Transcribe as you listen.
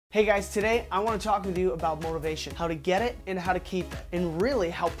Hey guys, today I want to talk with you about motivation, how to get it and how to keep it, and really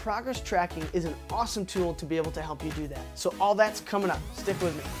how progress tracking is an awesome tool to be able to help you do that. So all that's coming up. Stick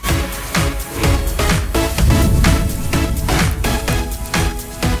with me.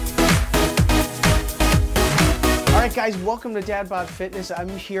 Alright guys, welcome to Dadbod Fitness. I'm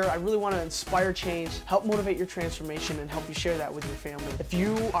here. I really want to inspire change, help motivate your transformation, and help you share that with your family. If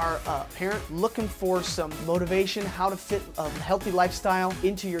you are a parent looking for some motivation, how to fit a healthy lifestyle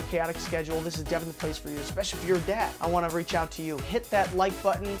into your chaotic schedule, this is definitely the place for you, especially if you're a dad. I want to reach out to you. Hit that like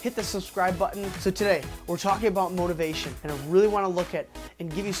button, hit the subscribe button. So today, we're talking about motivation, and I really want to look at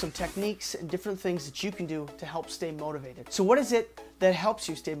and give you some techniques and different things that you can do to help stay motivated. So what is it that helps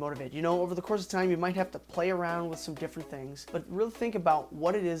you stay motivated? You know, over the course of time, you might have to play around with some different things, but really think about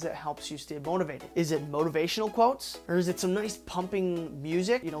what it is that helps you stay motivated. Is it motivational quotes? Or is it some nice pumping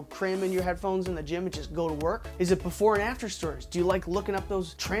music? You know, cram in your headphones in the gym and just go to work? Is it before and after stories? Do you like looking up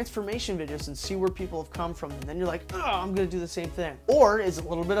those transformation videos and see where people have come from? And then you're like, oh, I'm gonna do the same thing. Or is it a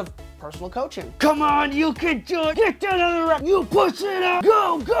little bit of personal coaching? Come on, you can do it. Get that other rep. You push it up.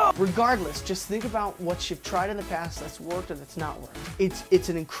 Go, go. Regardless, just think about what you've tried in the past that's worked and that's not worked. It's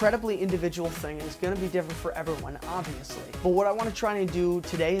an incredibly individual thing, and it's going to be different for everyone, obviously. But what I want to try and do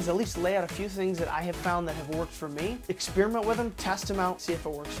today is at least lay out a few things that I have found that have worked for me, experiment with them, test them out, see if it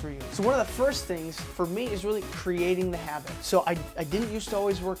works for you. So one of the first things for me is really creating the habit. So I didn't used to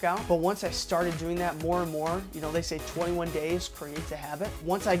always work out, but once I started doing that more and more, you know, they say 21 days creates a habit.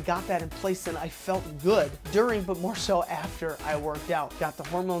 Once I got that in place, then I felt good during, but more so after I worked out. Got the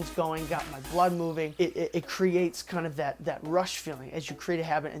hormones going, got my blood moving. It creates kind of that rush feeling as you create a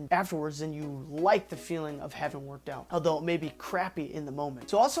habit, and afterwards then you like the feeling of having worked out, although it may be crappy in the moment.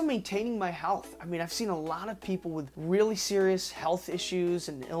 So also maintaining my health. I mean, I've seen a lot of people with really serious health issues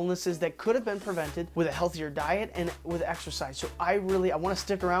and illnesses that could have been prevented with a healthier diet and with exercise. So I want to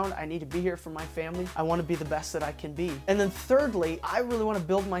stick around. I need to be here for my family. I want to be the best that I can be. And then thirdly, I really want to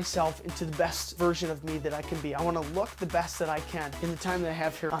build myself into the best version of me that I can be. I want to look the best that I can in the time that I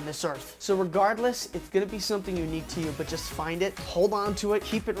have here on this earth. So regardless, it's going to be something unique to you, but just find it, hold on to it,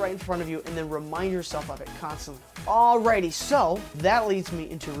 keep it right in front of you, and then remind yourself of it constantly. Alrighty, so that leads me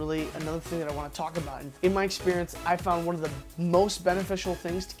into really another thing that I want to talk about. And in my experience, I found one of the most beneficial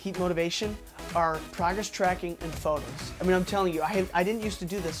things to keep motivation are progress tracking and photos. I mean, I'm telling you, I didn't used to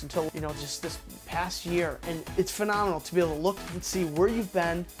do this until, you know, just this past year, and it's phenomenal to be able to look and see where you've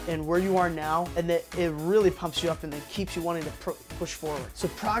been and where you are now, and that it really pumps you up and then keeps you wanting to push forward. So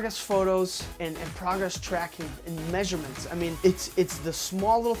progress photos and progress tracking and measurements. I mean, it's the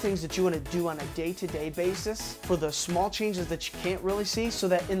small little things that you want to do on a day-to-day basis for the small changes that you can't really see, so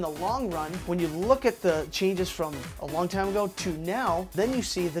that in the long run, when you look at the changes from a long time ago to now, then you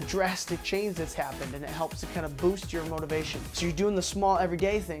see the drastic change that's happened, and it helps to kind of boost your motivation. So you're doing the small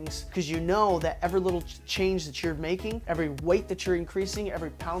everyday things because you know that every little change that you're making, every weight that you're increasing, every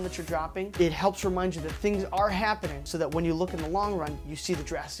pound that you're dropping, it helps remind you that things are happening, so that when you look in the long run, you see the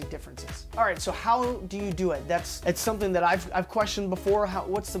drastic differences. All right, so how do you do it? It's something that I've questioned before.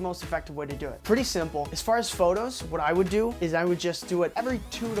 What's the most effective way to do it? Pretty simple. As far as photos, what I would do is I would just do it every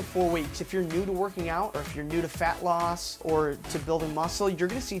 2 to 4 weeks. If you're new to working out, or if you're new to fat loss or to building muscle, you're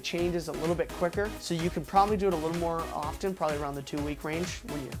gonna see changes a little bit quicker. So you can probably do it a little more often, probably around the 2-week range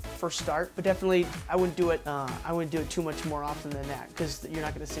when you first start. But definitely, I wouldn't do it too much more often than that, because you're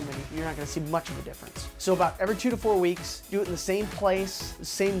not gonna see much of a difference. So about every 2 to 4 weeks, do it in the same place, the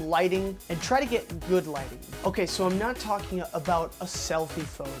same lighting, and try to get good lighting. Okay, so I'm not talking about a selfie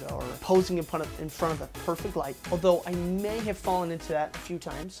photo or posing in front of a perfect light, although I may have fallen into that a few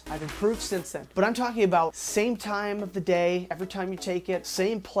times. I've improved since then. But I'm talking about same time of the day, every time you take it,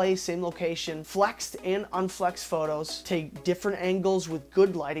 same place, same location, flexed and unflexed photos. Take different angles with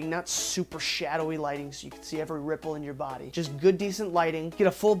good lighting, not super shadowy lighting so you can see every ripple in your body. Just good, decent lighting. Get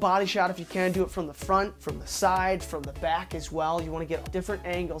a full body shot if you can. Do it from the front, from the side, from the back as well. You want to get different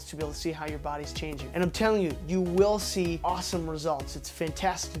angles to be able to see how your body's changing. And I'm telling you, you will see awesome results. It's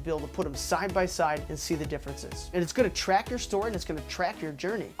fantastic to be able to put them side by side and see the differences. And it's going to track your story, and it's going to track your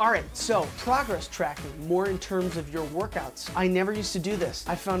journey. All right, so progress tracking, more in terms of your workouts. I never used to do this.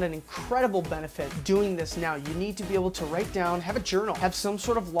 I found an incredible benefit doing this now. You need to be able to write down, have a journal, have some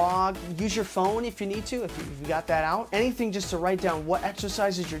sort of log, use your phone if you need to, if you got that out. Anything just to write down what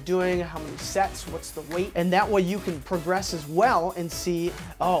exercises you're doing, how many sets, what's the weight, and that way you can progress as well and see,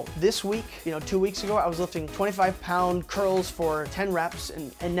 oh, this week, you know, 2 weeks ago, I was lifting 25-pound curls for 10 reps,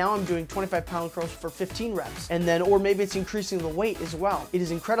 and now I'm doing 25-pound curls for 15 reps. And then, or maybe it's increasing the weight as well. It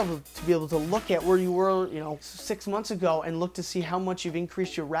is incredible to be able to look at where you were, you know, 6 months ago and look to see how much you've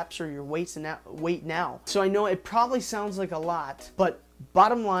increased your reps or your weights and that weight now. So I know it probably sounds like a lot, but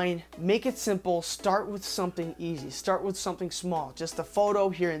Bottom line, make it simple. Start with something easy. Start with something small. Just a photo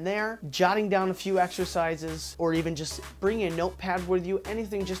here and there, jotting down a few exercises, or even just bring a notepad with you.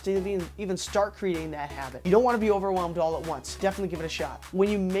 Anything just to even start creating that habit. You don't want to be overwhelmed all at once. Definitely give it a shot. When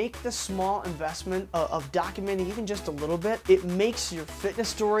you make the small investment of documenting even just a little bit, it makes your fitness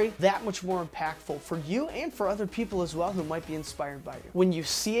story that much more impactful for you and for other people as well who might be inspired by you. When you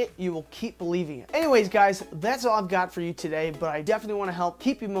see it, you will keep believing it. Anyways, guys, that's all I've got for you today, but I definitely want to help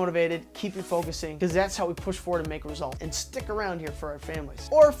keep you motivated, keep you focusing, because that's how we push forward and make results and stick around here for our families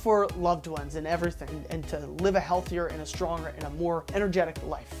or for loved ones and everything, and to live a healthier and a stronger and a more energetic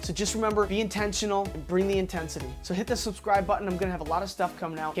life. So just remember, be intentional and bring the intensity. So hit the subscribe button. I'm gonna have a lot of stuff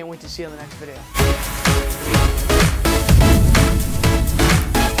coming out. Can't wait to see you in the next video.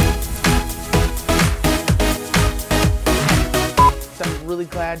 I'm really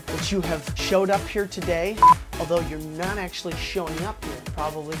glad that you have showed up here today, although you're not actually showing up here,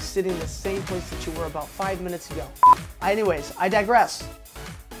 probably sitting in the same place that you were about 5 minutes ago. Anyways, I digress.